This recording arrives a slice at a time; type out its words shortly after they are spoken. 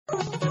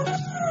So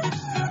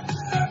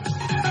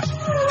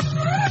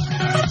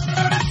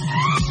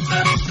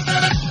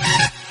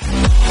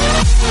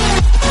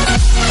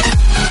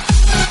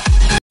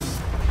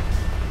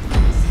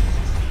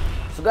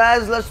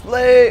guys, let's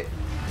play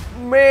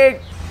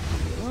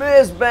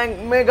Maze Bank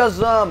Mega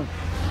Zombie.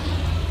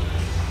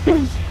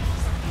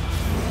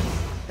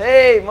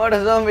 Hey,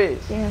 Motor Zombie.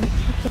 Damn, I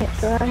can't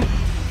try.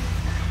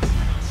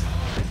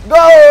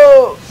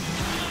 Go!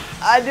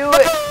 I do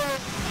it.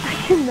 I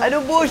cannot. I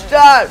do push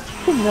start.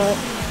 I cannot.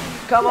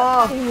 Come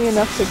on. Give me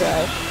enough to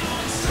drive.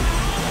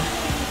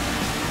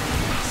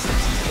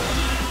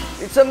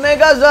 It's a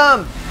mega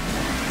jump.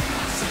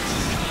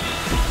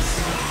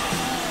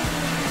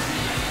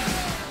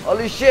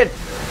 Holy shit.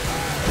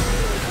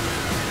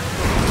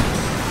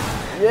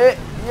 Yeah,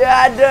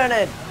 I done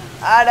it.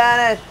 I done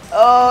it.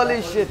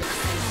 Holy shit.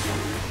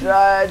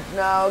 Try it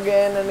now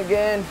again and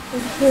again.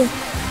 Go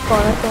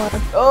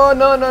on. Oh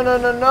no.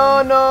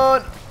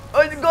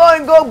 Oh,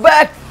 go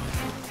back.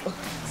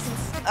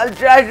 I'll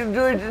try to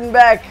do it in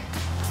back.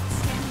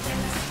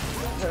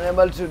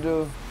 Unable to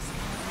do.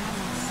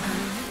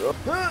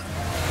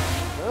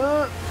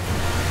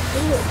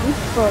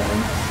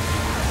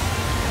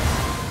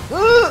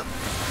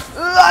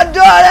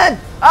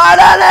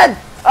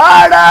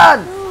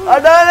 I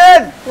done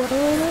it.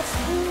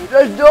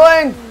 Just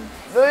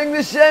doing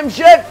the same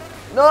shit.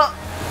 No,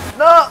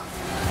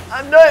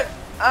 I'm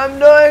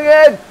doing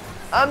it.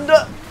 I'm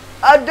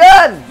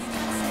done.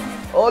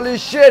 Holy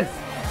shit.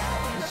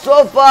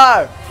 So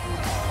far.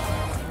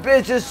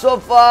 Bitches, so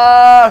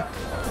far.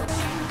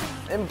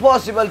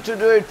 Impossible to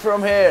do it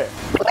from here.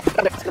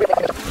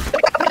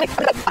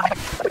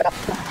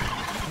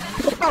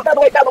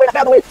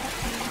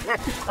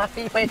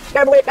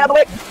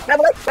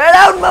 Get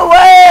out of my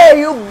way,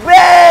 you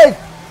bitch!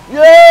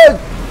 You!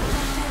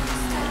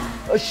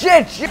 Oh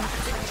shit! Get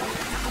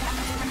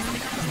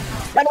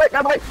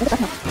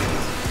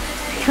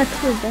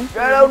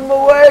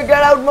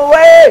out of my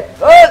way!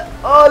 Oh,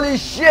 holy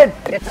shit!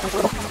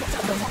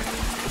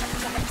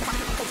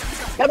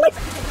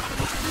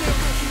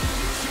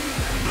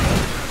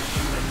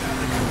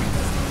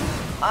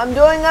 I'm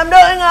doing,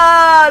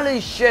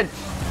 holy shit!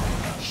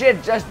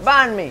 Shit, just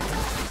ban me!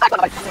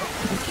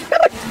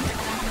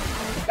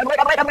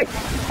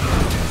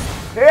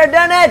 Here,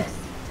 done it!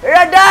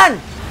 Here, done!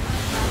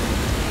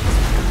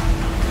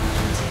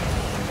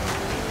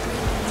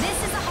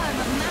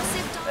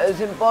 It's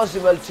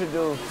impossible to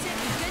do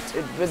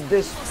it with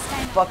this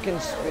fucking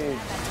speed.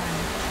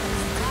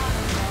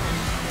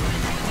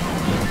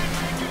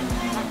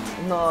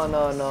 No.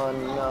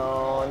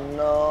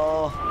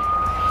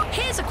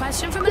 Here's a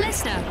question from a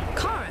listener.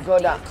 Cora,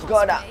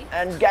 Go down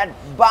and get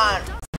banned.